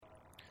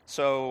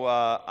So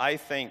I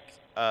think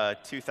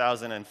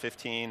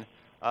 2015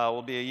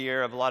 will be a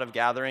year of a lot of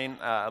gathering,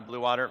 Blue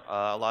Water,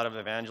 a lot of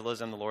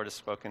evangelism. The Lord has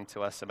spoken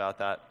to us about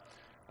that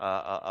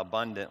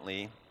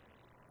abundantly.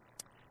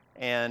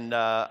 And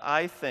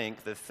I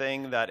think the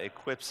thing that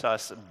equips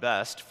us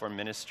best for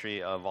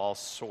ministry of all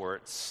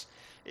sorts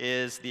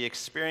is the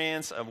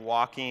experience of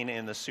walking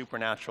in the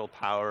supernatural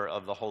power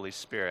of the Holy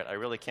Spirit. I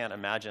really can't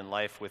imagine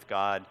life with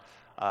God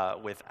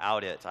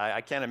without it.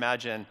 I can't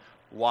imagine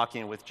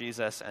walking with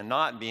Jesus and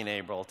not being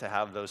able to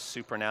have those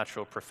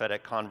supernatural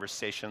prophetic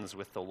conversations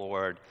with the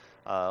Lord,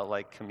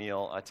 like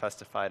Camille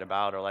testified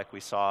about, or like we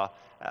saw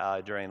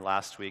during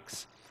last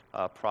week's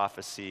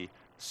prophecy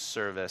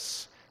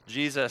service.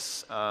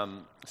 Jesus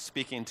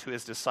speaking to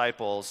his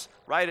disciples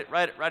right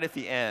at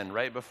the end,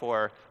 right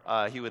before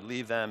he would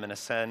leave them and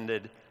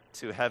ascended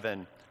to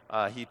heaven,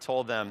 he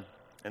told them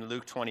in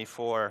Luke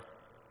 24,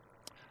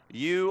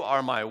 "You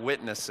are my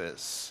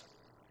witnesses."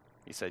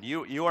 He said,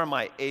 you are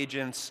my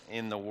agents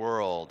in the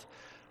world.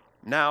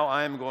 Now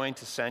I am going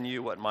to send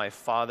you what my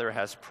Father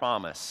has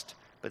promised,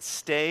 but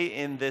stay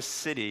in this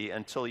city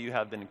until you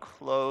have been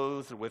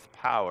clothed with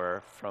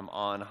power from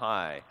on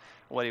high.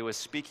 What he was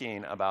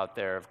speaking about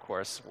there, of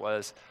course,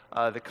 was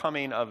the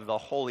coming of the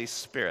Holy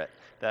Spirit,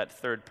 that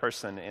third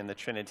person in the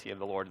Trinity of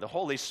the Lord. The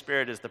Holy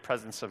Spirit is the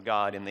presence of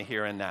God in the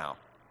here and now.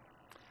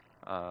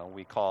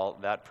 We call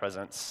that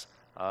presence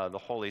the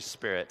Holy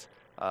Spirit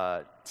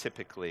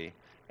typically.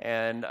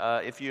 And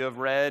if you have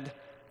read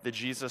the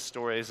Jesus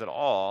stories at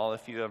all,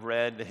 if you have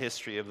read the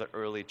history of the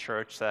early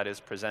church that is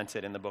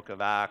presented in the book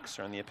of Acts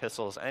or in the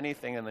epistles,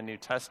 anything in the New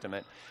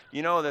Testament,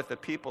 you know that the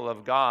people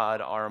of God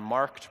are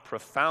marked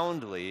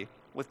profoundly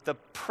with the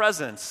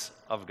presence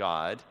of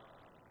God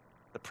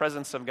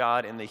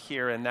in the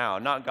here and now.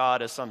 Not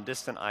God as some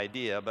distant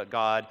idea, but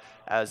God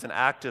as an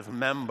active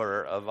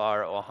member of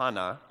our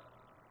ohana.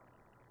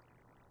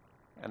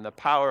 And the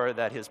power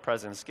that his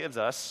presence gives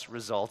us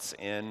results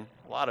in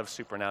a lot of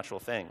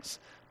supernatural things,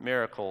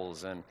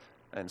 miracles and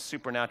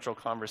supernatural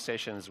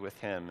conversations with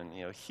him, and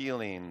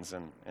healings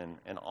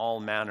and all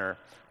manner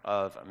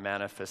of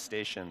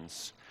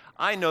manifestations.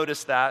 I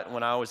noticed that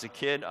when I was a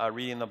kid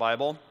reading the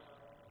Bible,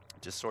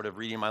 just sort of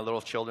reading my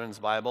little children's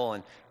Bible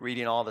and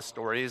reading all the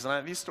stories.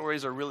 And these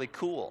stories are really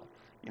cool.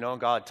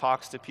 God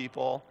talks to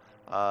people.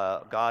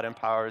 God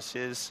empowers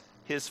his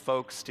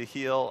folks to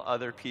heal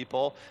other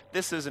people.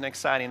 This is an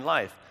exciting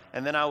life.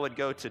 And then I would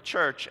go to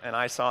church and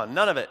I saw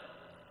none of it.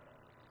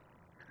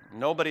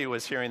 Nobody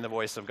was hearing the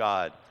voice of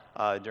God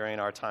during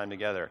our time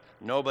together.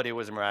 Nobody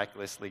was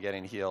miraculously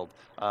getting healed.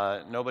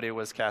 Nobody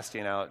was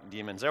casting out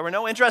demons. There were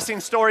no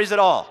interesting stories at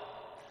all.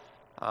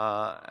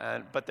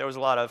 But there was a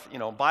lot of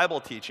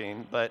Bible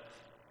teaching, but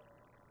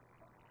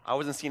I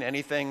wasn't seeing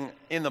anything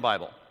in the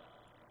Bible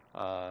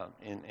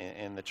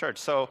in the church.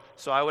 So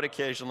I would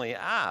occasionally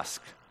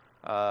ask.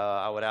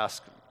 I would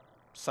ask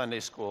Sunday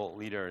school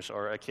leaders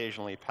or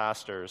occasionally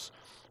pastors,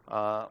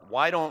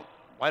 why don't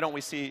we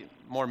see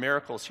more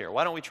miracles here?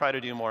 Why don't we try to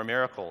do more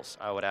miracles?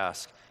 I would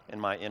ask in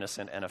my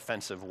innocent and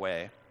offensive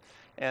way.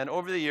 And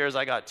over the years,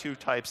 I got two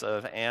types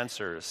of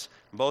answers.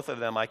 Both of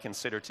them I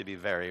consider to be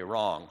very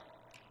wrong.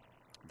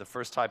 The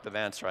first type of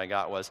answer I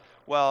got was,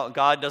 well,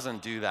 God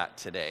doesn't do that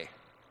today.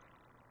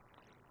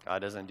 God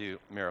doesn't do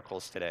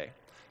miracles today.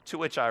 To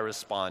which I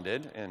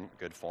responded in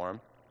good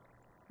form,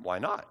 why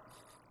not?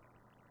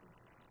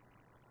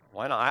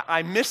 Why not?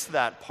 I missed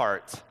that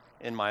part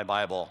in my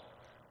Bible.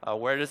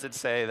 Where does it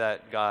say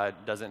that God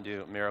doesn't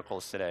do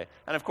miracles today?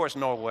 And of course,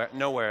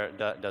 nowhere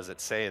does it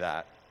say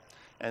that.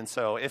 And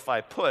so if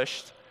I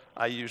pushed,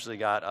 I usually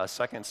got a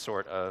second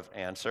sort of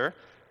answer.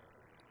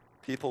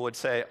 People would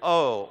say,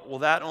 oh, well,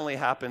 that only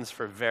happens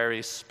for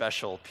very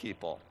special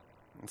people.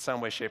 In some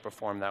way, shape, or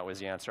form, that was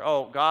the answer.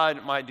 Oh,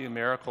 God might do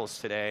miracles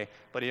today,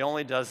 but he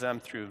only does them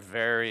through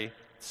very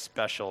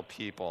special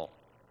people.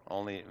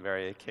 Only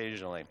very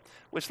occasionally,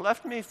 which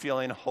left me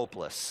feeling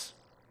hopeless,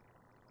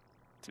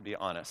 to be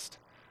honest,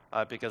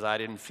 because I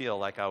didn't feel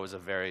like I was a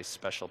very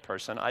special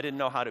person. I didn't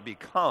know how to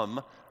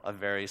become a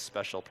very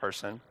special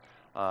person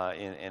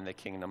in the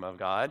kingdom of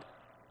God,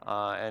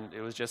 and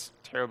it was just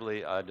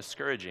terribly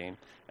discouraging.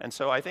 And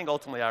so I think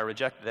ultimately I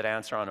rejected that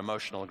answer on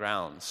emotional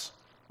grounds.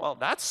 Well,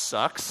 that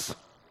sucks,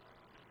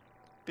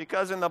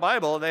 because in the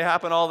Bible they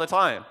happen all the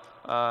time,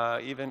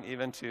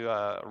 even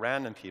to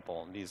random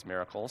people, these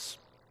miracles.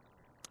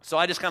 So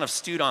I just kind of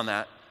stewed on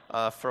that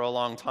for a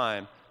long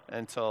time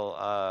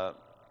until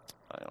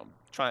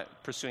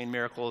pursuing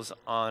miracles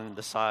on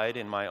the side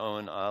in my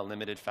own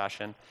limited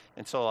fashion,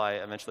 until I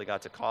eventually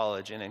got to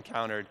college and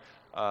encountered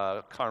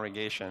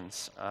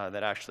congregations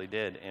that actually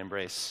did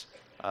embrace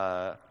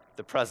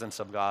the presence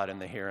of God in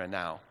the here and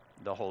now,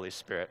 the Holy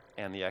Spirit,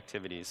 and the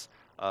activities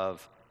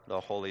of the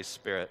Holy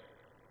Spirit.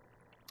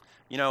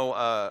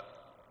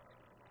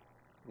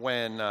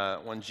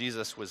 When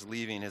Jesus was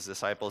leaving his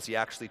disciples, he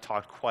actually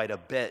talked quite a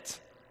bit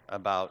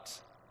about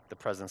the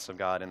presence of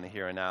God in the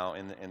here and now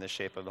in the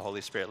shape of the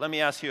Holy Spirit. Let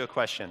me ask you a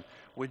question.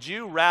 Would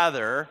you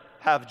rather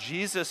have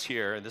Jesus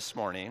here this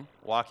morning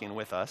walking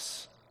with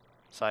us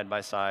side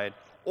by side,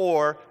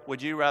 Or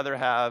would you rather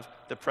have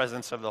the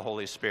presence of the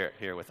Holy Spirit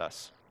here with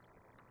us?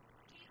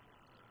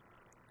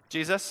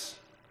 Jesus?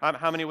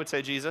 How many would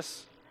say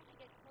Jesus?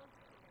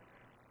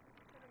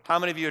 How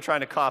many of you are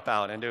trying to cop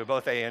out and do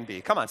both A and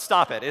B? Come on,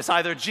 stop it. It's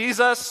either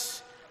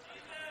Jesus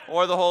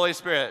or the Holy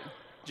Spirit.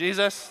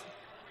 Jesus?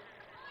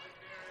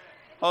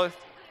 Holy.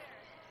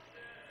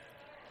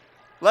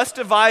 Let's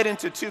divide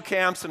into two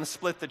camps and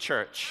split the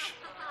church.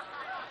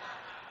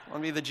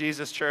 One be the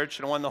Jesus church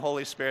and one the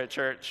Holy Spirit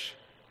church.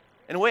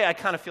 In a way, I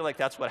kind of feel like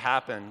that's what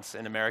happens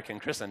in American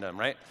Christendom,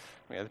 right?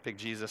 We have to pick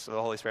Jesus or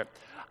the Holy Spirit.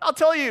 I'll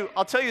tell you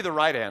the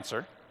right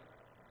answer.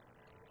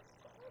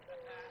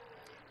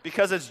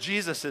 Because it's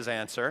Jesus'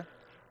 answer.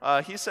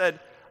 He said,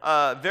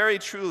 very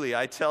truly,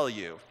 I tell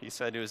you, he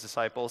said to his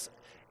disciples,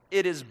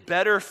 it is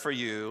better for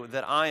you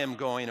that I am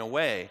going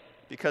away,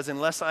 because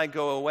unless I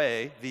go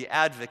away, the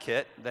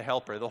advocate, the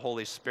helper, the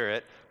Holy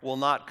Spirit, will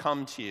not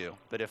come to you.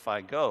 But if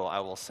I go, I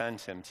will send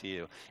him to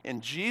you.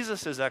 In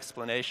Jesus'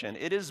 explanation,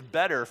 it is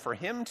better for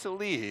him to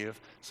leave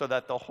so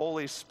that the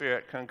Holy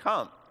Spirit can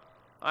come.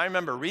 I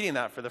remember reading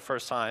that for the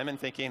first time and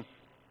thinking,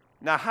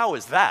 now how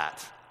is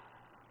that?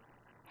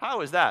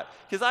 How is that?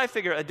 Because I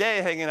figure a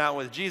day hanging out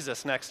with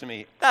Jesus next to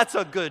me, that's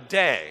a good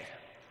day.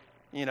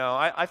 You know,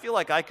 I feel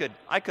like I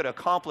could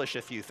accomplish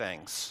a few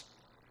things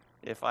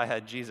if I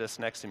had Jesus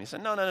next to me. So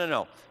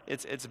no.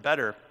 It's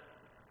better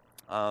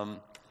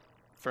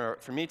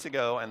for me to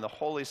go and the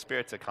Holy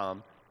Spirit to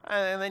come.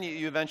 And then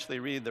you eventually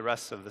read the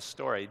rest of the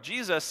story.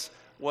 Jesus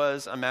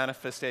was a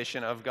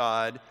manifestation of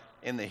God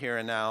in the here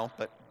and now,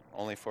 but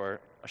only for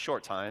a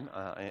short time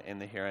in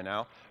the here and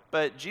now.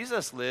 But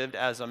Jesus lived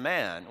as a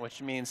man,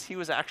 which means he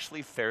was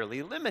actually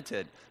fairly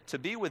limited. To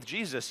be with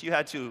Jesus, you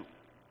had to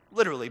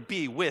literally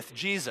be with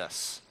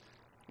Jesus.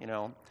 You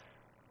know,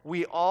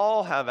 we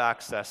all have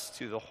access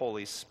to the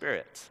Holy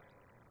Spirit.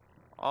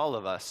 All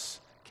of us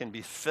can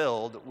be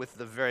filled with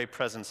the very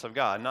presence of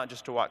God, not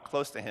just to walk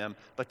close to him,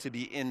 but to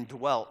be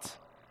indwelt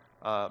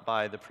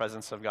by the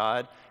presence of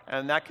God.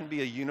 And that can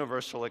be a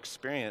universal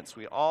experience.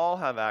 We all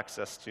have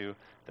access to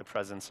the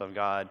presence of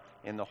God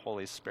in the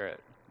Holy Spirit.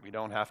 We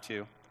don't have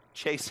to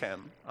chase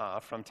him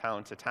from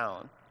town to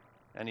town,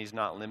 and he's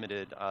not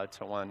limited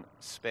to one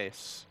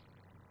space.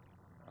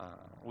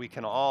 We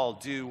can all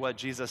do what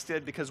Jesus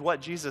did, because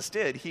what Jesus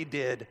did, he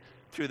did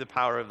through the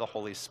power of the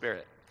Holy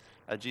Spirit.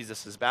 At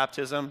Jesus'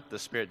 baptism, the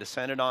Spirit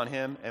descended on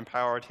him,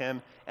 empowered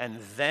him, and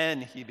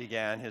then he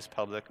began his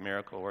public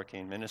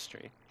miracle-working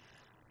ministry.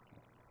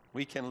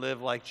 We can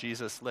live like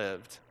Jesus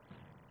lived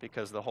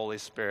because the Holy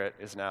Spirit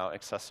is now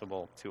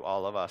accessible to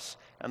all of us.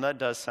 And that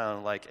does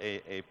sound like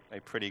a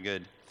pretty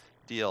good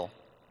deal.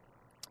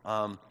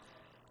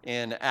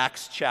 In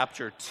Acts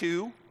chapter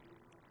 2,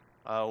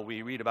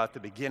 we read about the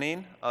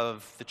beginning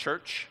of the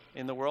church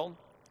in the world,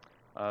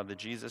 the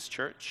Jesus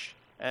church.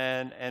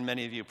 And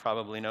many of you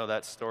probably know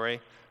that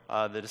story.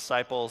 The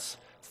disciples,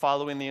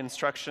 following the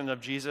instruction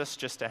of Jesus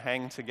just to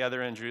hang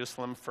together in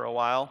Jerusalem for a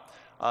while,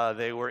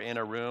 they were in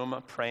a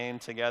room praying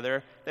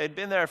together. They'd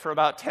been there for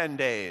about 10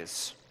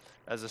 days,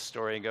 as the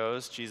story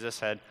goes. Jesus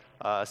had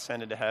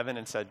ascended to heaven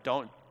and said,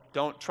 don't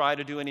try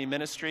to do any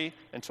ministry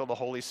until the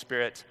Holy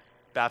Spirit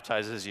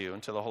baptizes you,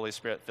 until the Holy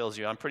Spirit fills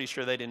you. I'm pretty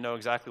sure they didn't know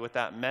exactly what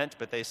that meant,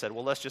 but they said,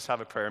 well, let's just have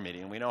a prayer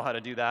meeting. We know how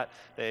to do that.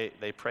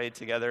 They prayed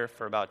together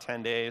for about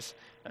 10 days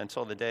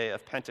until the day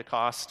of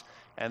Pentecost.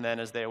 And then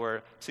as they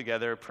were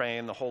together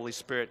praying, the Holy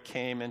Spirit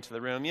came into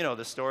the room. You know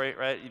the story,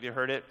 right? Have you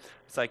heard it?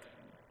 It's like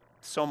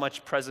so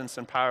much presence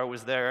and power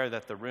was there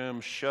that the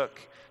room shook.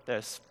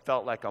 This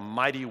felt like a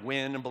mighty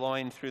wind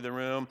blowing through the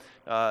room.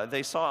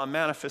 They saw a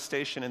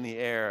manifestation in the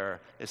air.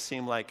 It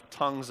seemed like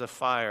tongues of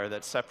fire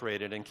that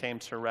separated and came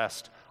to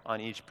rest on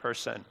each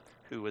person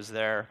who was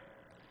there.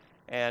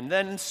 And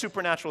then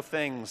supernatural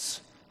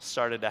things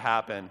started to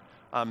happen.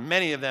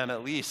 Many of them,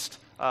 at least,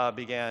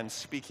 began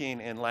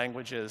speaking in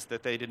languages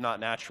that they did not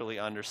naturally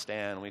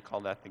understand. We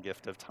call that the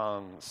gift of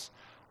tongues.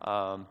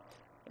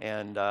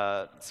 And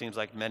it seems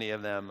like many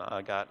of them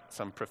got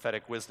some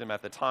prophetic wisdom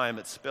at the time.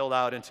 It spilled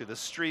out into the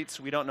streets.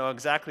 We don't know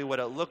exactly what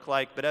it looked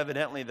like, but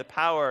evidently the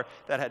power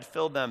that had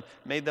filled them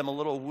made them a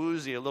little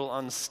woozy, a little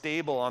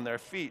unstable on their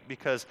feet,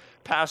 because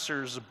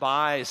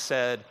passers-by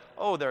said,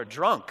 oh, they're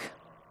drunk.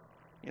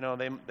 You know,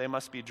 they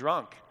must be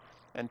drunk.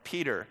 And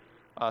Peter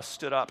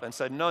stood up and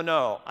said,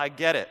 no, I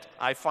get it.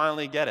 I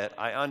finally get it.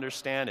 I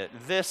understand it.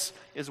 This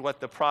is what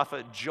the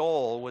prophet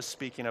Joel was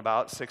speaking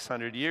about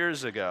 600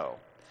 years ago.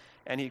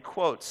 And he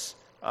quotes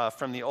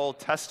from the Old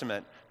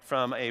Testament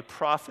from a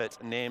prophet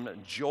named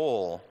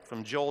Joel,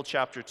 from Joel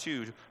chapter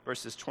 2,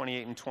 verses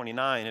 28 and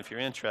 29, if you're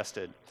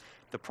interested.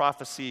 The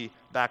prophecy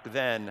back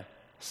then,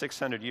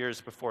 600 years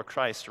before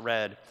Christ,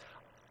 read,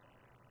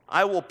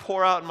 I will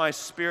pour out my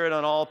spirit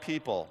on all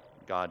people,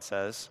 God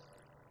says.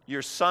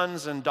 Your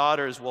sons and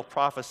daughters will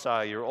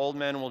prophesy. Your old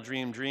men will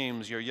dream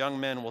dreams. Your young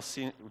men will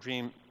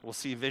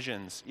see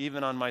visions.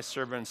 Even on my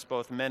servants,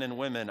 both men and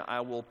women,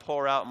 I will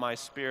pour out my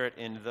spirit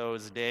in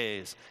those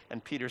days.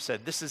 And Peter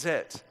said, this is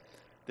it.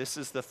 This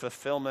is the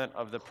fulfillment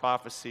of the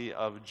prophecy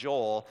of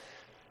Joel.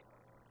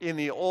 In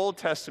the Old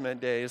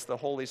Testament days, the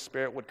Holy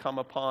Spirit would come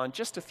upon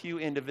just a few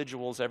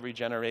individuals every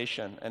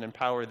generation and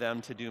empower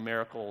them to do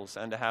miracles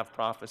and to have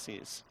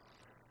prophecies.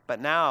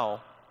 But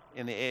now,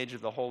 in the age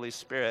of the Holy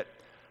Spirit,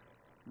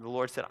 the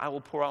Lord said, I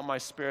will pour out my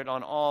Spirit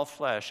on all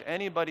flesh.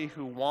 Anybody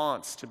who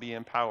wants to be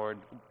empowered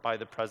by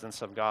the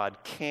presence of God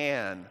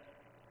can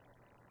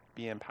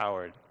be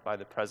empowered by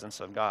the presence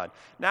of God.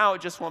 Now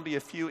it just won't be a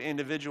few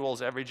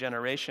individuals every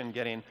generation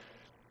getting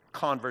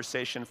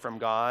conversation from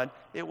God.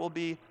 It will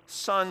be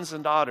sons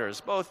and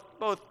daughters, both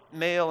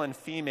male and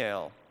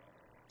female,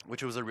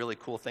 which was a really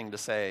cool thing to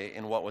say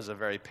in what was a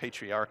very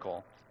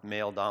patriarchal,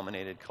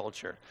 male-dominated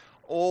culture.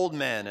 Old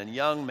men and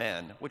young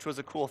men, which was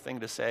a cool thing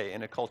to say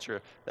in a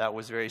culture that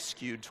was very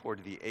skewed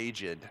toward the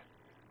aged.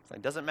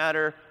 It doesn't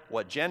matter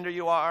what gender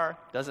you are,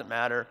 doesn't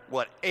matter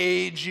what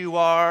age you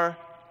are.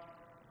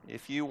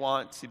 If you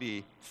want to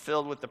be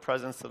filled with the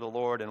presence of the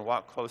Lord and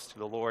walk close to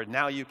the Lord,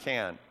 now you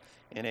can,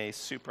 in a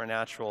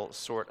supernatural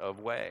sort of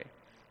way.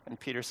 And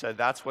Peter said,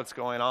 that's what's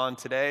going on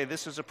today.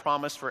 This is a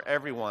promise for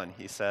everyone,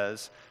 he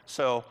says.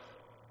 So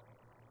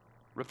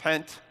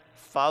repent,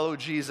 follow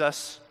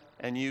Jesus,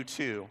 and you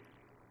too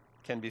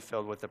can be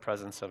filled with the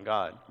presence of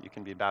God. You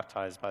can be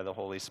baptized by the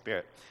Holy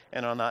Spirit.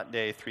 And on that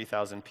day,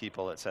 3,000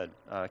 people, it said,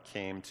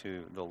 came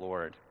to the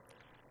Lord.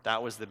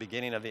 That was the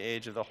beginning of the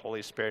age of the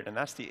Holy Spirit, and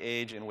that's the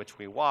age in which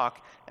we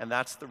walk, and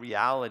that's the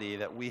reality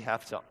that we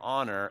have to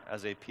honor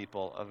as a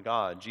people of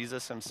God.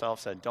 Jesus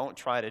himself said, don't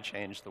try to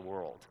change the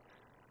world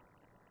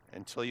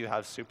until you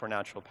have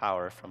supernatural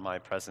power from my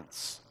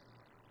presence.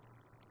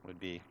 Would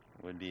be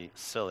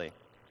silly.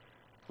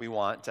 We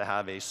want to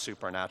have a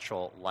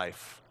supernatural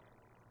life.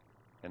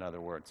 In other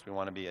words, we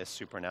want to be a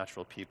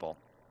supernatural people.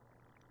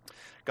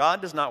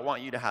 God does not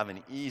want you to have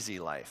an easy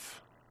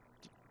life.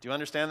 Do you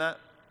understand that?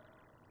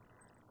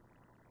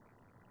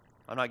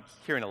 I'm not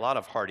hearing a lot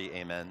of hearty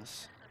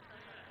amens.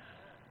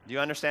 Do you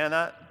understand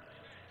that?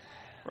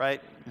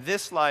 Right?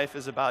 This life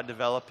is about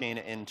developing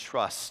in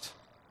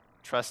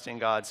trusting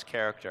God's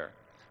character.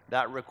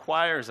 That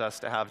requires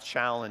us to have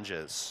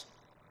challenges.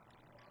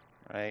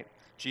 Right?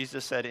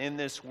 Jesus said, in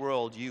this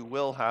world you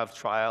will have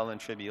trial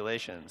and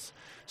tribulations.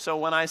 So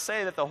when I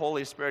say that the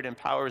Holy Spirit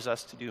empowers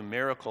us to do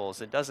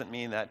miracles, it doesn't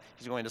mean that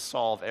he's going to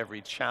solve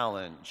every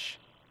challenge.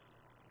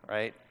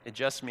 Right? It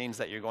just means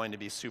that you're going to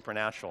be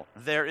supernatural.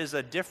 There is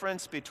a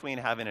difference between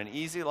having an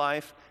easy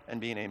life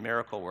and being a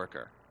miracle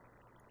worker.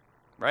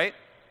 Right?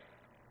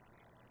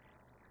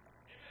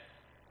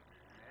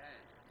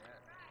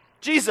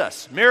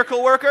 Jesus,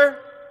 miracle worker?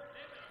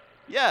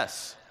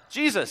 Yes.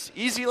 Jesus,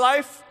 easy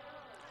life?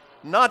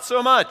 Not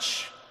so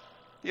much.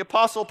 The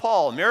Apostle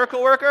Paul,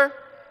 miracle worker?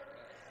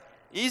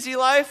 Easy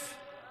life?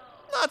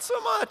 Not so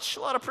much.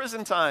 A lot of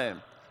prison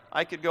time.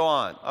 I could go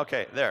on.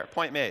 Okay, there,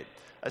 point made.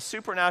 A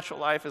supernatural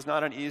life is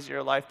not an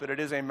easier life, but it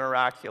is a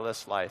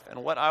miraculous life.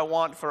 And what I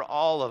want for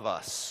all of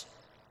us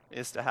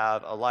is to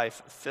have a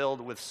life filled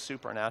with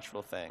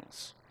supernatural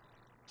things.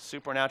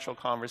 Supernatural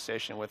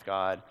conversation with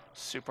God,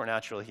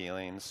 supernatural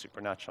healing,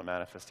 supernatural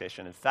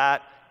manifestation. And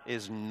that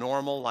is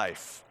normal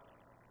life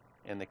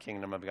in the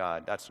kingdom of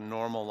God. That's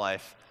normal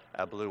life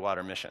at Blue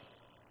Water Mission.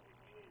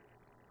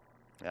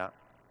 Yeah,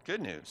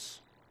 good news.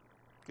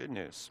 Good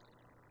news.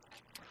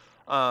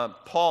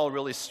 Paul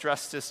really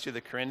stressed this to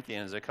the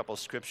Corinthians. A couple of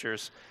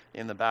scriptures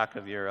in the back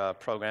of your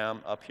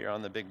program up here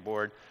on the big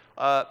board.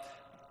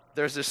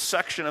 There's this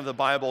section of the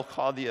Bible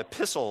called the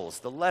epistles,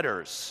 the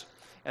letters.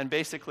 And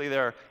basically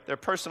they're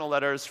personal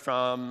letters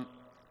from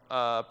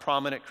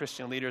prominent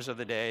Christian leaders of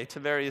the day to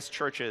various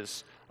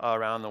churches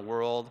around the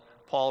world.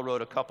 Paul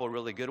wrote a couple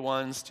really good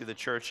ones to the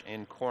church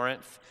in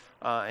Corinth,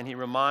 and he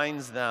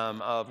reminds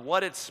them of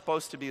what it's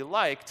supposed to be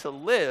like to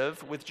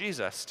live with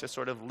Jesus, to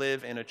sort of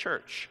live in a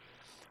church.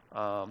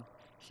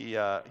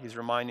 He's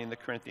reminding the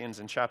Corinthians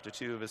in chapter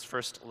 2 of his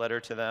first letter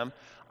to them,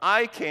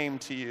 I came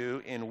to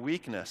you in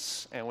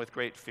weakness and with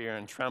great fear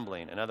and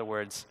trembling. In other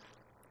words,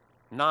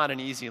 not an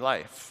easy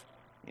life.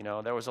 You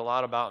know, there was a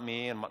lot about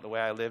me and the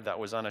way I lived that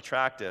was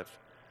unattractive.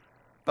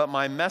 But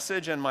my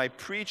message and my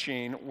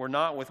preaching were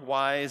not with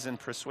wise and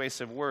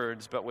persuasive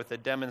words, but with a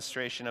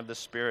demonstration of the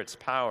Spirit's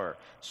power,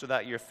 so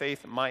that your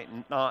faith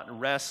might not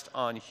rest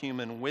on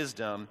human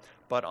wisdom,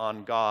 but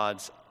on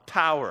God's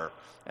power.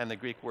 And the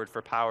Greek word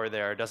for power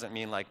there doesn't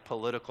mean like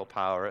political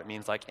power. It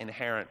means like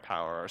inherent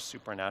power or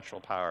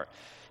supernatural power.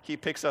 He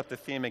picks up the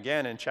theme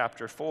again in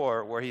chapter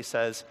 4, where he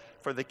says,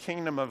 for the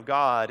kingdom of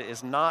God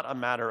is not a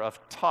matter of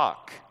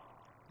talk,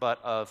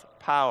 but of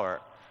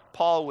power.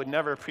 Paul would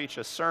never preach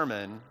a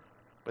sermon,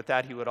 but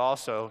that he would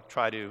also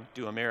try to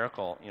do a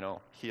miracle,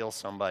 heal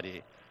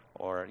somebody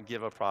or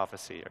give a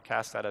prophecy or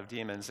cast out of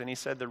demons. And he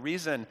said the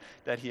reason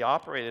that he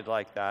operated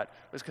like that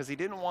was because he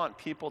didn't want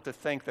people to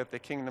think that the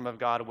kingdom of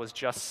God was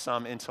just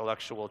some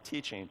intellectual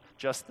teaching,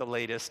 just the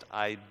latest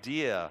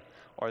idea,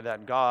 or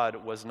that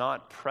God was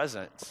not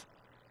present.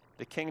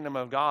 The kingdom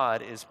of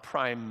God is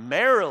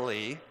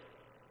primarily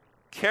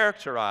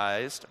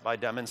characterized by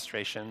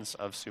demonstrations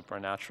of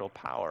supernatural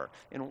power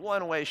in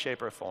one way,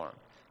 shape, or form.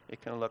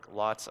 It can look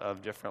lots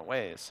of different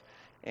ways.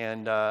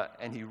 And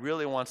he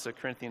really wants the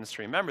Corinthians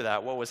to remember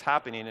that. What was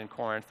happening in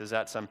Corinth is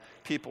that some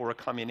people were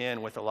coming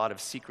in with a lot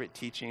of secret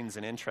teachings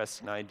and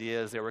interesting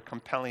ideas. They were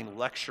compelling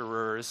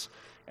lecturers,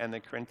 and the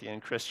Corinthian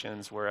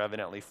Christians were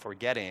evidently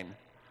forgetting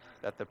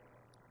that the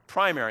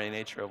primary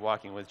nature of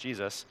walking with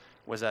Jesus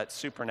was that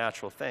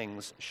supernatural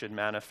things should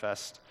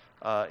manifest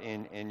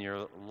in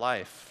your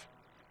life.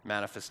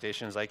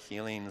 Manifestations like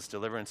healings,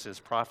 deliverances,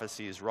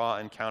 prophecies, raw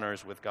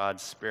encounters with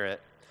God's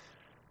Spirit.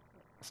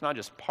 It's not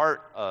just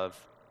part of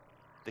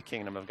the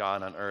kingdom of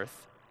God on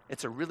earth.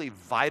 It's a really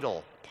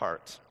vital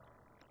part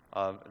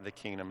of the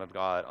kingdom of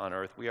God on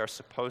earth. We are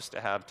supposed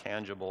to have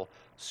tangible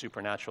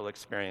supernatural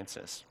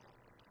experiences.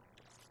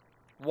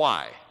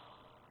 Why?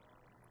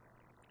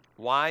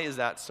 Why is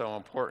that so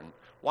important?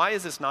 Why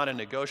is this not a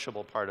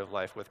negotiable part of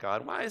life with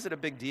God? Why is it a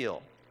big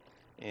deal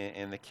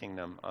in the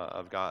kingdom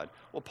of God?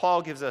 Well,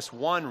 Paul gives us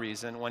one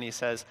reason when he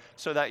says,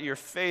 so that your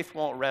faith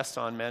won't rest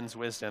on men's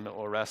wisdom, it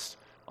will rest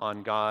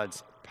on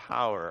God's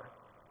power.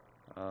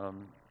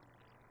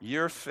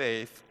 Your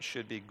faith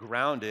should be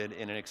grounded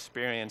in an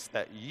experience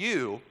that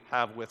you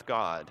have with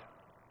God,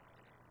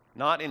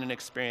 not in an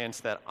experience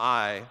that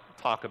I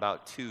talk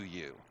about to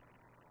you.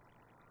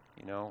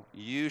 You know,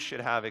 you should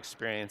have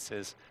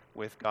experiences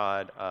with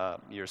God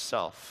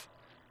yourself,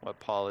 what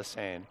Paul is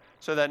saying.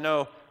 So that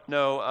no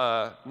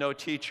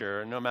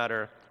teacher, no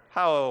matter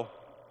how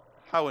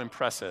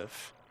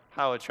impressive,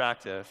 how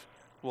attractive,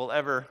 will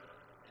ever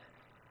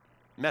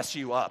mess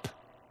you up.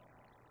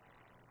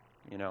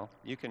 You know,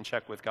 you can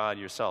check with God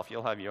yourself.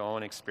 You'll have your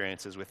own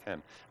experiences with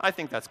him. I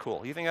think that's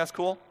cool. You think that's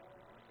cool?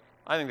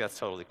 I think that's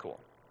totally cool,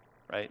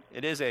 right?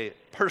 It is a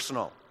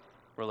personal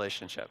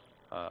relationship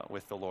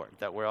with the Lord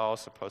that we're all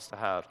supposed to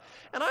have.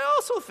 And I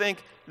also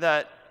think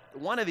that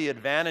one of the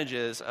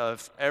advantages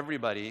of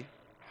everybody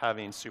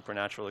having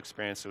supernatural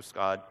experiences with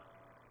God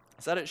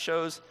is that it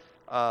shows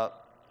that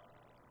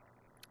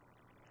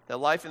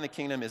life in the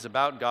kingdom is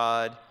about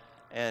God,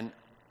 and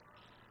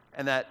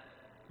that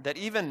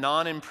even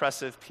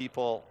non-impressive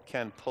people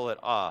can pull it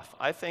off.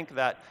 I think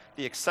that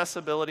the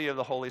accessibility of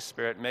the Holy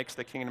Spirit makes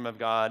the kingdom of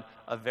God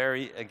a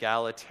very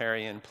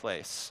egalitarian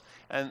place.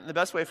 And the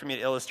best way for me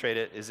to illustrate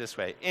it is this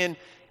way. In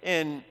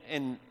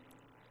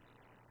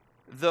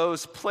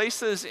those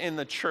places in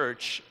the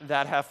church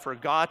that have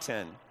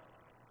forgotten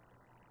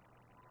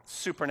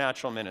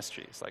supernatural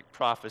ministries like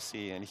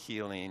prophecy and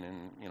healing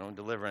and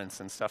deliverance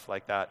and stuff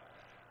like that,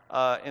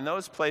 in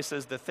those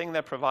places, the thing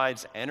that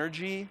provides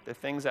energy, the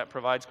things that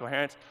provides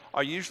coherence,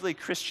 are usually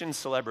Christian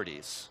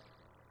celebrities.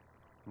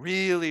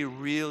 Really,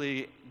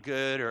 really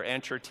good or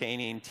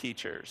entertaining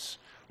teachers.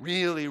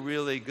 Really,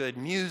 really good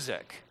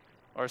music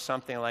or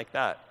something like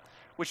that.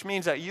 Which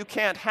means that you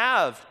can't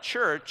have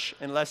church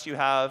unless you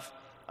have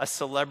a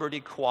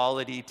celebrity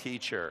quality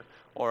teacher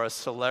or a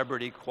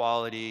celebrity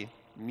quality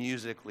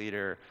music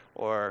leader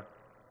or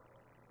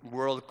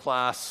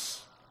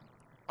world-class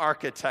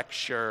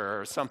architecture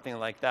or something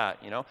like that,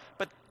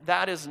 But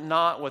that is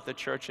not what the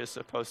church is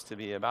supposed to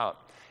be about.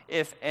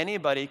 If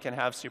anybody can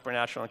have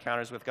supernatural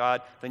encounters with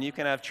God, then you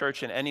can have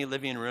church in any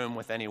living room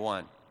with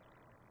anyone,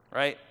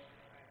 right?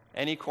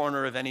 Any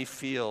corner of any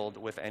field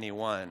with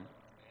anyone.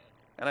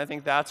 And I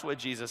think that's what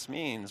Jesus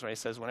means when he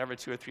says, whenever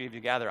 2 or 3 of you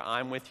gather,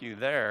 I'm with you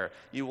there.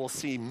 You will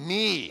see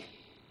me.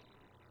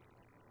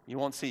 You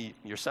won't see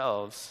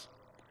yourselves.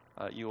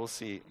 You will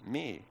see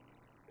me.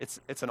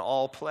 It's an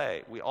all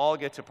play. We all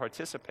get to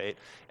participate.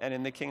 And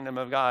in the kingdom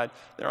of God,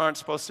 there aren't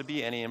supposed to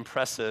be any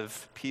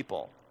impressive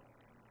people.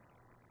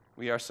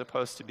 We are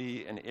supposed to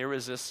be an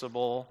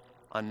irresistible,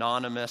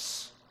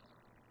 anonymous,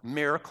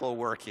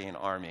 miracle-working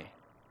army.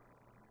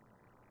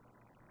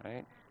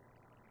 Right?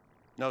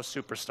 No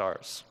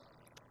superstars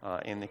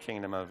in the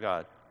kingdom of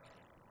God.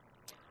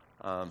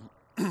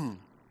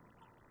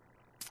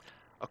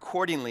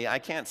 Accordingly, I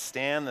can't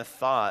stand the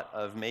thought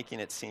of making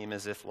it seem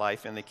as if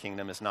life in the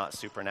kingdom is not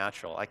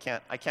supernatural. I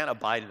can't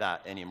abide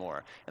that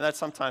anymore. And that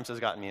sometimes has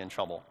gotten me in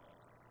trouble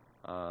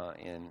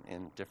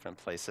in different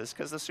places,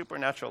 because the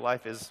supernatural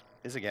life is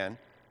again,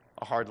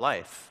 a hard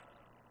life.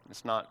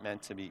 It's not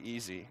meant to be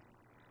easy.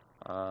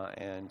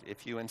 And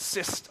if you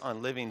insist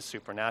on living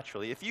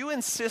supernaturally, if you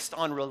insist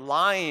on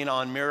relying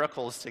on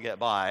miracles to get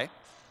by,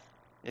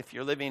 if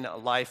you're living a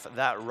life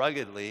that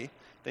ruggedly,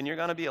 then you're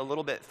going to be a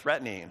little bit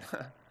threatening.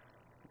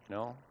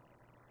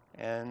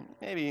 And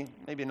maybe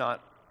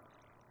not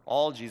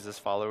all Jesus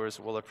followers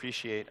will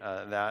appreciate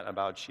that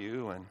about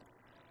you. And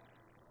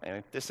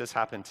anyway, this has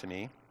happened to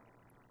me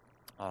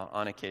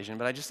on occasion,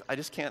 but I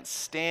just can't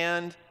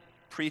stand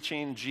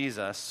preaching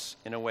Jesus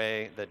in a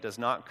way that does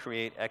not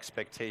create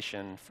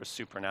expectation for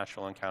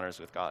supernatural encounters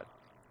with God.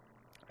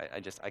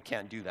 I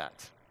can't do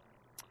that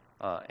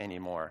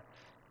anymore.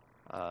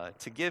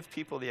 To give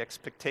people the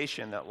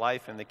expectation that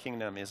life in the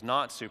kingdom is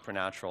not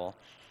supernatural,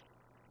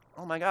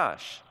 oh my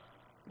gosh,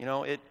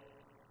 it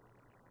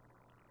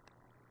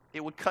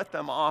would cut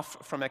them off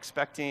from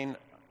expecting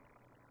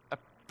a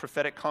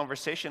prophetic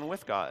conversation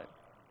with God,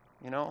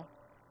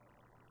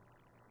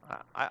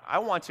 I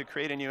want to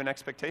create in you an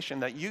expectation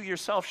that you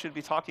yourself should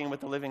be talking with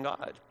the living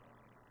God.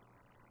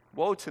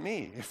 woe to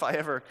me if I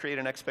ever create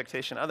an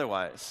expectation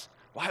otherwise.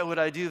 Why would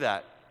I do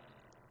that?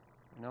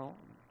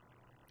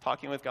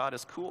 Talking with God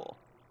is cool.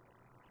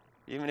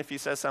 Even if he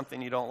says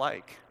something you don't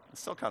like,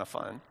 it's still kind of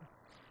fun.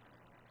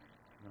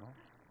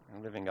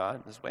 And living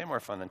God is way more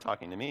fun than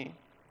talking to me.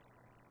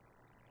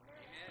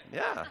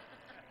 Yeah.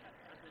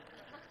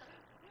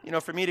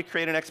 For me to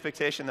create an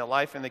expectation that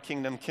life in the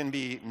kingdom can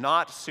be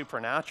not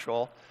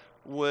supernatural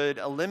would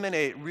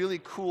eliminate really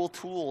cool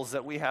tools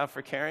that we have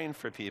for caring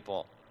for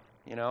people.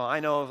 I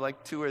know of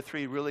like 2 or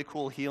 3 really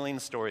cool healing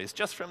stories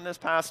just from this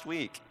past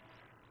week.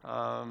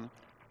 How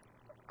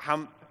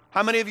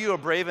many of you are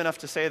brave enough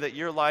to say that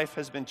your life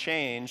has been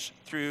changed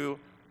through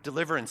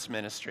deliverance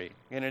ministry,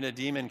 getting a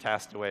demon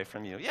cast away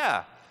from you?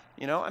 Yeah,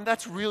 and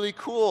that's really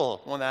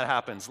cool when that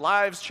happens.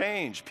 Lives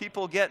change.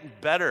 People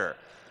get better.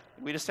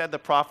 We just had the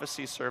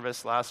prophecy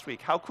service last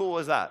week. How cool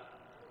was that?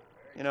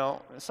 I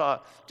saw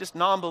just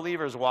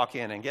non-believers walk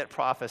in and get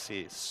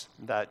prophecies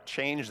that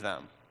changed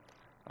them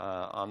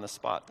on the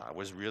spot. That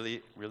was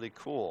really, really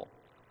cool.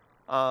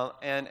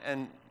 And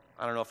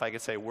I don't know if I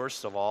could say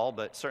worst of all,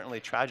 but certainly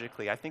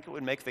tragically, I think it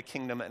would make the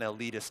kingdom an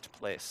elitist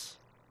place.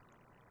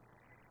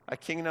 A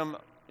kingdom,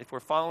 if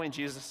we're following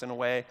Jesus in a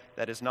way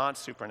that is not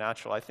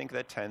supernatural, I think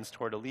that tends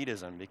toward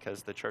elitism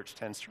because the church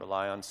tends to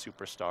rely on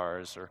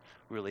superstars or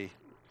really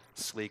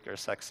sleek or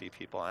sexy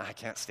people. And I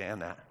can't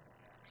stand that.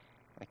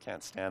 I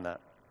can't stand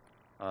that.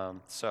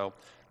 So,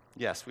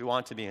 yes, we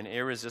want to be an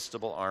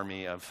irresistible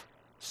army of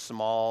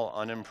small,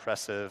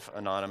 unimpressive,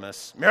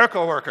 anonymous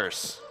miracle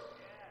workers.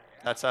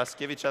 That's us.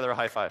 Give each other a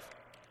high five.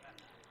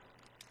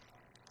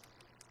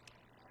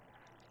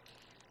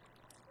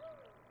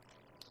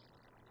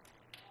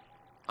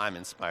 I'm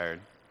inspired.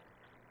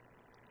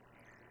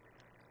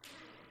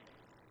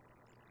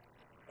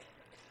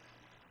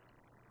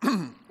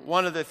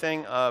 One other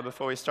thing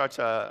before we start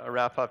to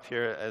wrap up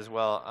here as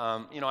well.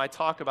 I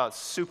talk about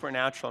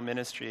supernatural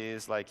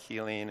ministries like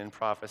healing and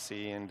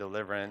prophecy and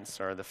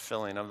deliverance or the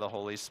filling of the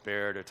Holy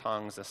Spirit or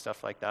tongues and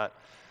stuff like that.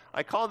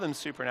 I call them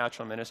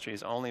supernatural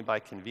ministries only by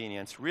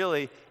convenience.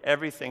 Really,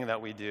 everything that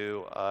we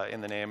do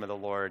in the name of the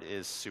Lord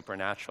is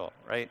supernatural,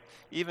 right?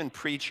 Even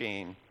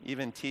preaching,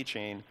 even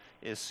teaching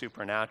is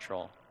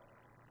supernatural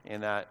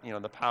in that,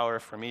 the power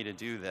for me to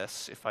do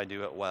this, if I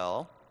do it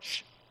well,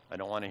 I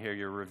don't want to hear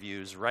your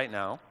reviews right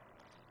now,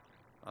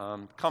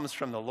 comes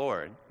from the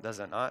Lord, does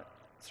it not?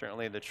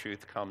 Certainly the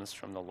truth comes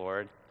from the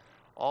Lord.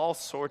 All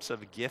sorts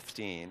of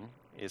gifting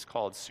is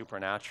called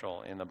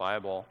supernatural in the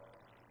Bible.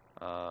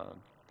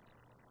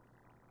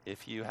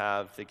 If you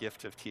have the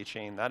gift of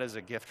teaching, that is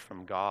a gift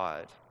from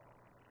God.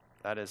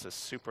 That is a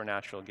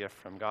supernatural gift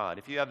from God.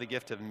 If you have the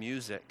gift of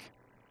music,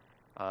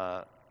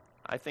 I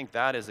think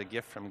that is a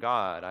gift from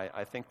God.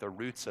 I think the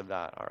roots of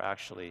that are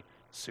actually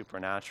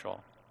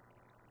supernatural.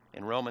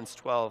 In Romans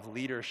 12,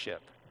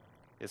 leadership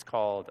is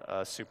called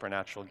a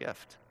supernatural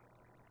gift.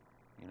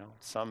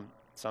 Some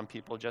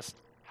people just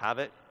have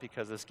it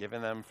because it's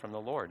given them from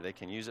the Lord. They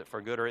can use it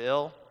for good or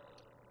ill,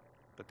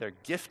 but they're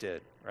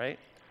gifted, right?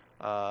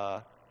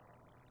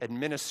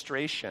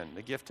 Administration,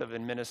 the gift of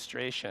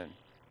administration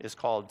is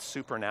called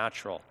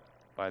supernatural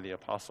by the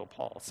Apostle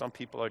Paul. Some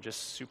people are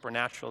just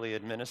supernaturally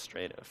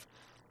administrative.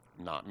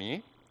 Not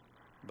me,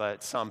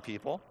 but some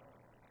people.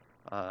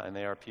 And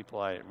they are people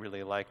I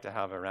really like to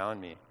have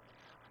around me.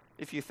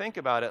 If you think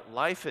about it,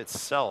 life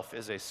itself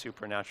is a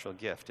supernatural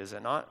gift, is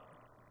it not?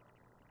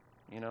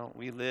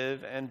 We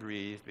live and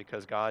breathe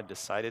because God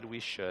decided we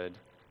should,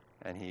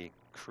 and he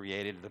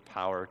created the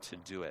power to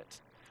do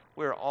it.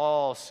 We're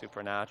all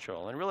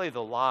supernatural, and really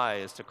the lie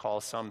is to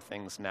call some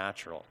things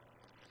natural.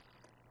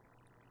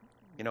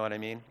 You know what I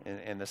mean?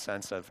 In the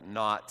sense of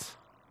not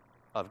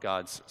of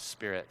God's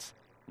Spirit,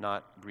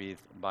 not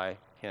breathed by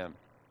him.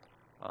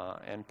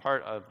 And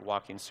part of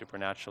walking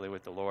supernaturally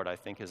with the Lord, I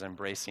think, is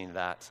embracing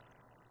that.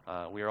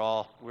 We're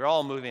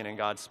all moving in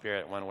God's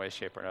Spirit one way,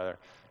 shape, or another.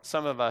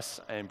 Some of us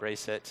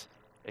embrace it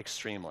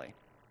extremely,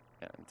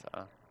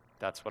 and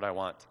that's what I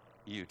want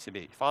you to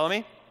be. Follow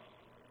me?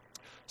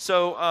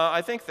 So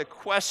I think the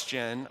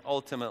question,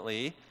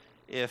 ultimately,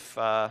 if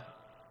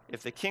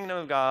the kingdom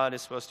of God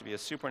is supposed to be a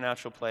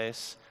supernatural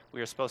place, we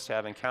are supposed to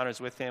have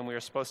encounters with him, we are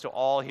supposed to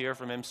all hear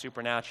from him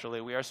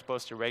supernaturally, we are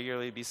supposed to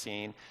regularly be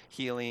seeing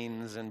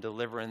healings and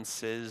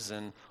deliverances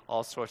and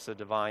all sorts of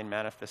divine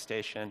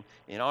manifestation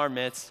in our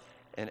midst,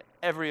 in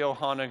every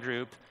Ohana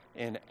group,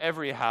 in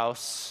every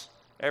house,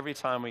 every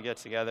time we get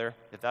together.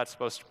 If that's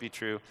supposed to be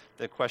true,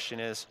 the question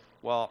is,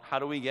 well, how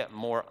do we get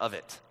more of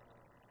it?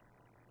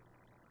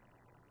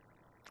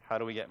 How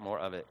do we get more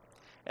of it?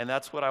 And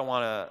that's what I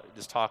want to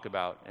just talk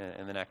about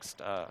in the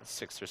next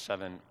 6 or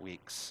 7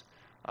 weeks.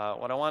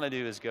 What I want to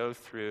do is go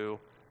through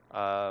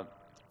a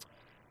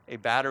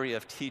battery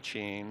of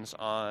teachings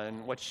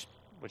on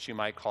what you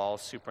might call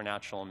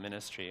supernatural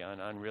ministry,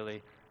 on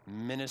really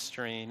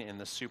ministering in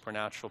the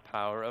supernatural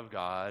power of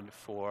God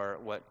for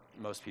what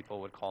most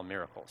people would call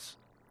miracles.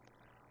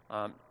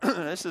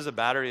 This is a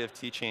battery of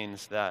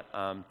teachings that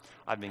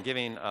I've been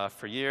giving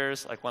for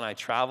years. Like when I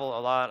travel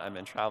a lot, I've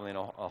been traveling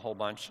a whole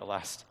bunch the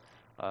last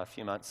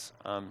few months.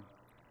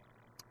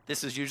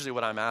 This is usually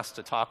what I'm asked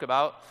to talk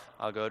about.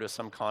 I'll go to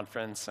some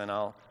conference and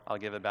I'll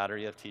give a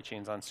battery of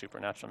teachings on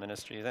supernatural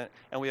ministries.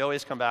 And we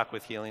always come back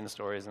with healing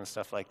stories and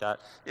stuff like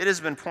that. It has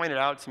been pointed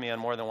out to me on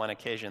more than one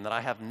occasion that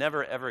I have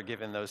never, ever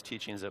given those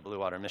teachings at Blue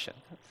Water Mission.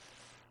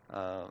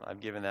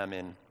 I've given them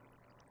in,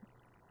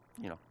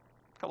 a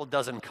couple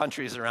dozen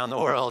countries around the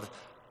world,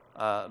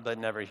 but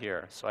never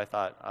here. So I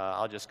thought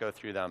I'll just go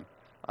through them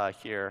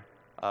here,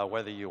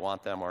 whether you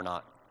want them or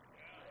not.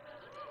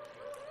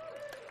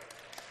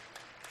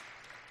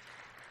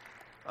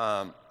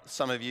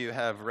 Some of you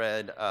have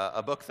read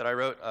a book that I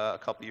wrote a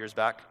couple years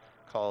back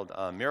called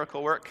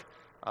Miracle Work,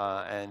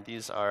 and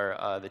these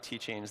are the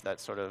teachings that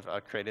sort of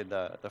created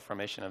the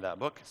formation of that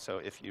book. So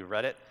if you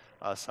read it,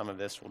 some of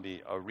this will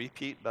be a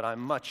repeat, but I'm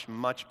much,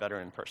 much better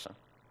in person.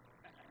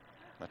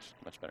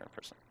 Much better in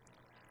person.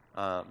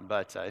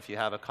 But if you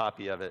have a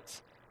copy of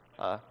it,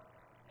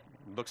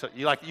 books,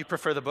 you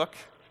prefer the book?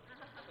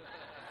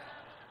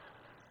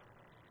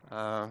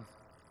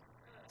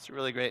 It's a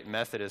really great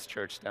Methodist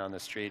church down the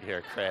street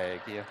here,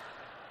 Craig. You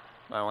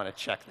might want to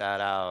check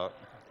that out.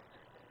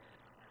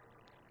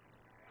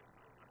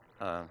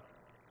 But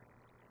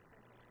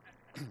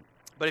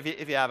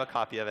if you have a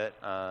copy of it,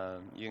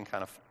 you can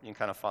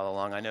kind of follow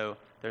along. I know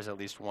there's at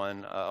least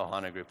one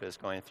Ohana group is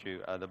going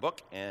through the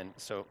book, and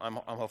so I'm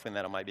hoping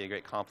that it might be a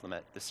great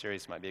complement. This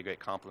series might be a great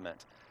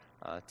complement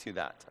to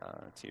that,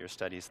 to your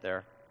studies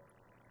there.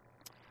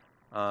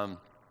 I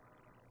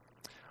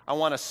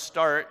want to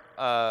start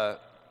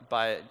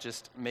by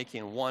just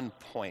making one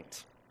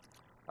point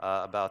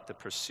about the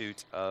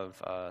pursuit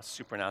of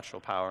supernatural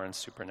power and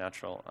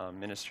supernatural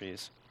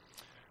ministries,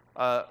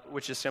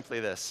 which is simply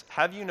this.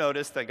 Have you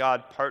noticed that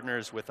God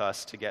partners with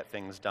us to get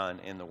things done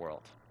in the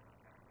world?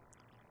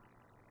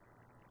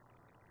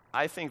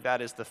 I think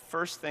that is the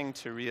first thing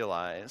to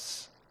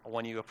realize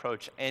when you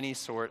approach any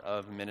sort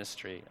of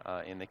ministry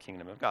in the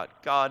kingdom of God.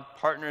 God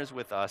partners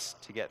with us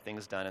to get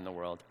things done in the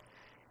world,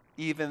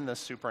 even the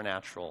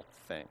supernatural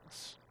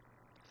things.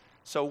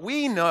 So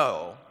we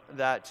know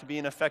that to be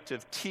an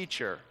effective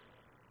teacher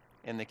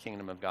in the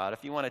kingdom of God,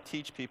 if you want to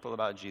teach people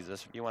about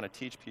Jesus, if you want to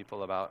teach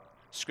people about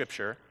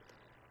Scripture,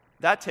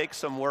 that takes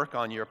some work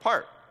on your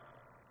part,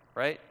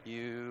 right?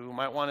 You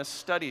might want to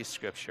study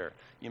Scripture.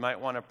 You might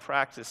want to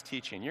practice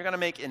teaching. You're going to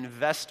make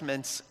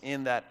investments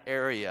in that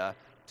area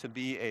to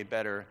be a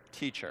better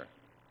teacher.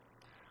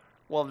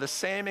 Well, the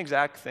same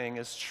exact thing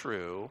is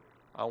true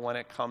when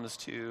it comes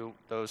to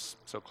those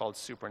so-called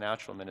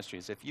supernatural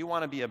ministries. If you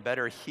want to be a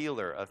better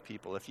healer of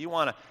people, if you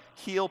want to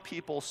heal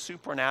people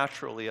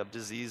supernaturally of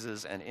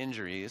diseases and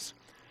injuries,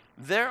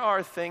 there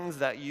are things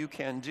that you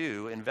can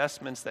do,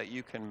 investments that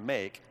you can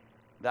make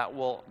that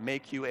will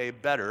make you a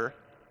better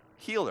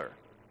healer.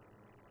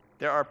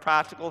 There are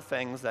practical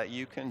things that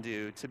you can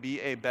do to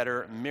be a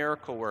better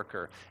miracle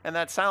worker. And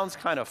that sounds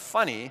kind of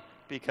funny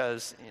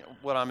because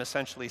what I'm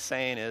essentially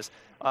saying is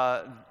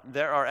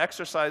there are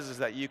exercises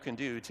that you can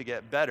do to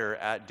get better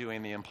at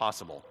doing the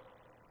impossible,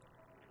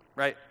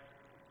 right?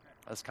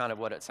 That's kind of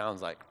what it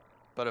sounds like.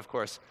 But of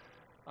course,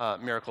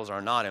 miracles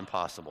are not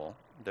impossible.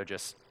 They're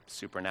just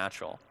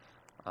supernatural.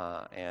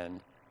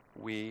 And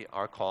we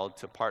are called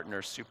to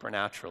partner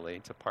supernaturally,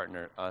 to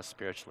partner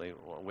spiritually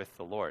with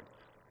the Lord.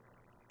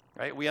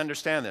 Right? We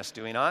understand this,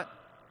 do we not?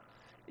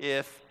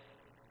 If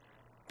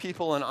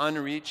people in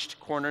unreached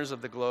corners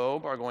of the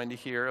globe are going to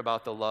hear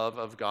about the love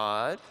of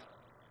God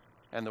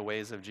and the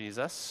ways of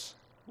Jesus,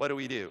 what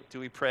do? Do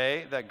we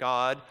pray that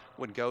God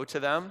would go to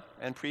them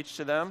and preach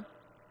to them?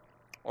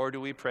 Or do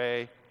we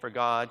pray for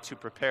God to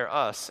prepare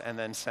us and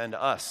then send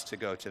us to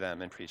go to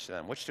them and preach to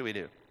them? Which do we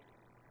do?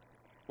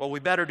 Well, we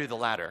better do the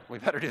latter. We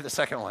better do the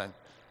second one.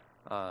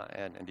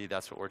 And indeed,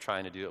 that's what we're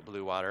trying to do at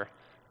Blue Water,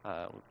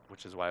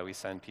 which is why we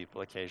send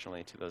people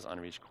occasionally to those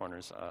unreached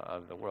corners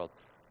of the world.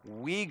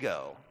 We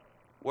go.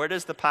 Where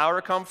does the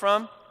power come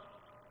from?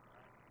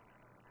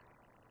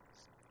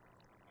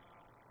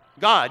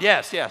 God,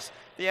 yes.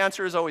 The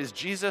answer is always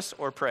Jesus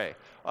or pray.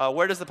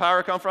 Where does the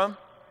power come from?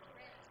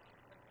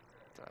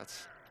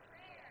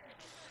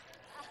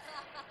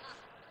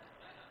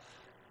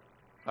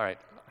 All right.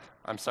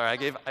 I'm sorry.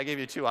 I gave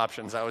you two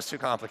options. That was too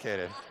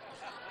complicated.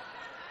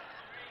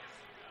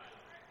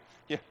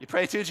 You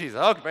pray to Jesus.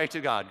 Oh, pray to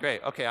God.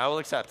 Great. Okay, I will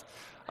accept.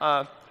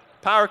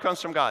 Power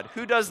comes from God.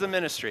 Who does the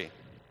ministry?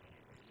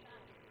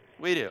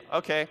 We do.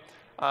 Okay.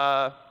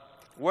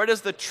 Where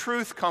does the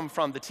truth come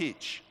from to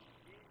teach?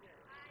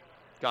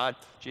 God,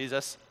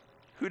 Jesus.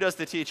 Who does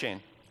the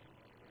teaching?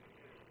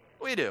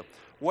 We do.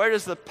 Where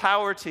does the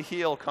power to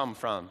heal come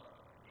from?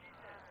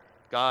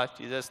 God,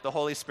 Jesus, the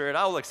Holy Spirit.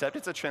 I will accept.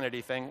 It's a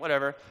Trinity thing.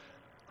 Whatever.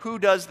 Who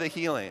does the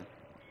healing?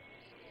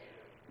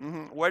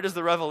 Where does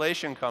the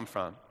revelation come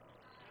from?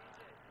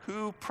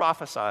 Who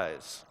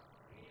prophesies?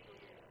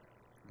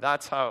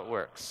 That's how it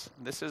works.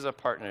 This is a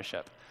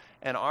partnership.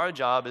 And our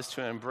job is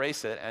to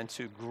embrace it and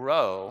to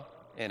grow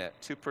in it,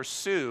 to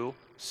pursue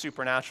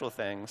supernatural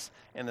things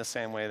in the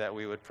same way that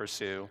we would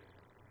pursue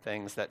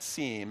things that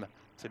seem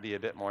to be a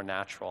bit more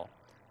natural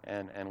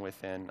and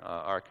within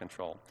our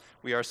control.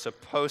 We are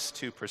supposed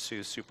to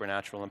pursue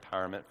supernatural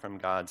empowerment from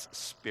God's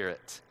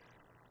Spirit.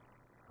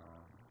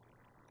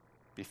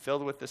 Be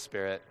filled with the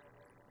Spirit,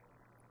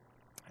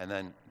 and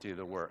then do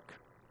the work.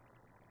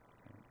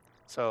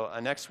 So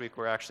next week,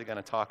 we're actually going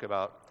to talk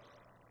about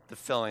the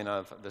filling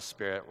of the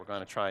Spirit. We're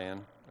going to try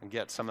and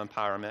get some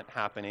empowerment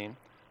happening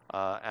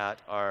at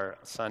our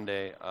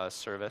Sunday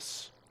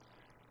service,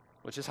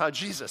 which is how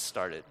Jesus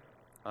started.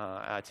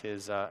 At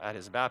his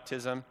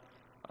baptism,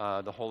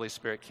 the Holy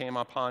Spirit came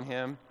upon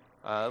him.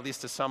 At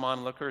least to some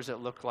onlookers, it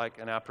looked like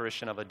an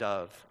apparition of a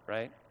dove,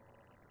 right?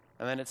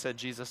 And then it said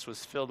Jesus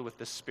was filled with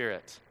the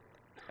Spirit.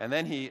 And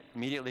then he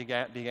immediately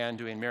began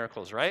doing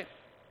miracles, right?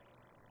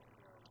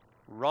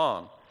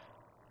 Wrong.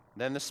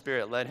 Then the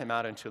Spirit led him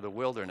out into the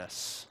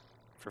wilderness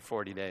for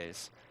 40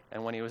 days.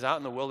 And when he was out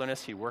in the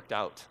wilderness, he worked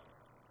out.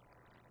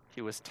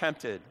 He was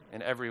tempted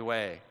in every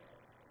way,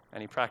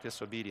 and he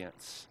practiced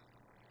obedience.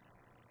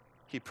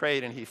 He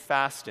prayed and he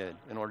fasted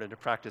in order to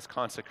practice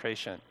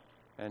consecration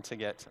and to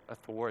get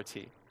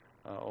authority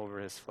over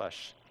his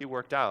flesh. He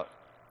worked out.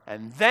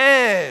 And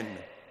then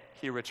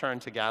he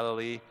returned to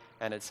Galilee,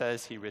 and it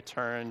says he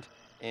returned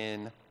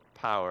in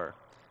power.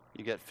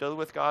 You get filled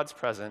with God's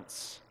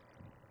presence,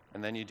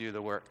 and then you do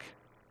the work.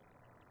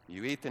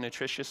 You eat the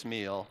nutritious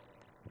meal,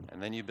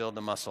 and then you build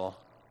the muscle,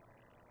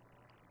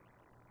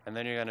 and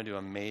then you're going to do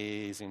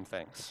amazing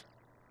things.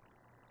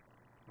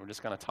 We're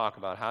just going to talk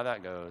about how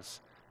that goes,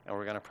 and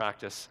we're going to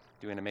practice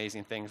doing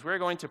amazing things. We're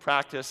going to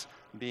practice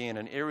being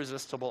an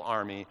irresistible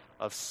army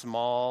of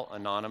small,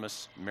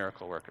 anonymous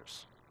miracle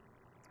workers.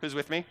 Who's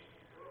with me?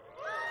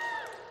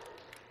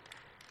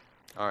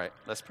 All right,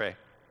 let's pray.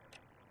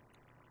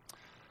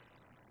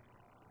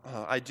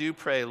 I do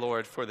pray,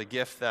 Lord, for the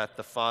gift that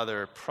the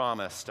Father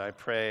promised. I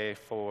pray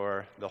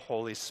for the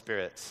Holy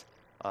Spirit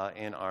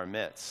in our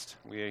midst.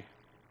 We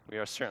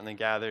are certainly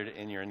gathered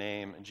in your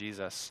name,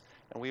 Jesus,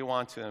 and we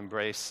want to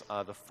embrace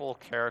the full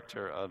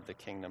character of the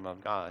kingdom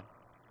of God.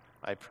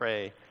 I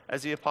pray,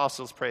 as the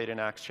apostles prayed in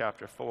Acts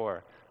chapter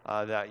 4,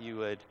 that you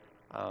would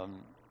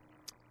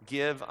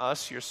give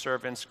us, your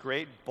servants,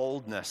 great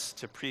boldness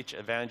to preach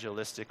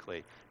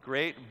evangelistically,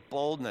 great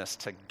boldness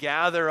to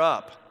gather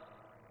up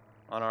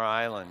on our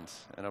island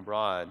and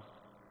abroad.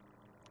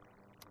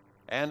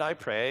 And I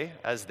pray,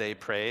 as they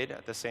prayed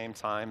at the same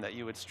time, that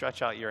you would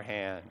stretch out your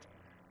hand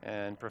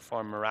and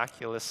perform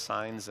miraculous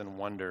signs and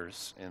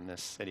wonders in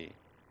this city.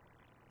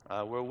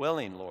 We're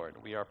willing, Lord.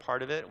 We are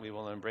part of it. We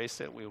will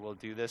embrace it. We will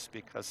do this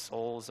because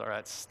souls are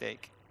at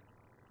stake.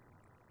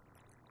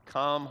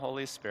 Come,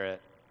 Holy Spirit,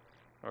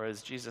 or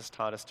as Jesus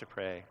taught us to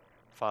pray,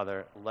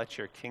 Father, let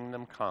your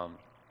kingdom come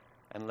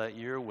and let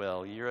your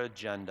will, your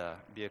agenda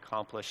be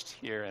accomplished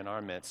here in our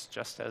midst,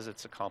 just as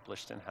it's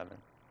accomplished in heaven.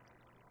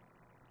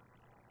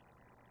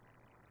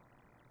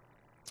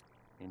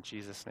 In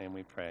Jesus' name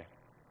we pray.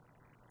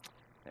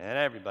 And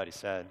everybody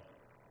said,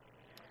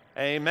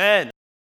 Amen.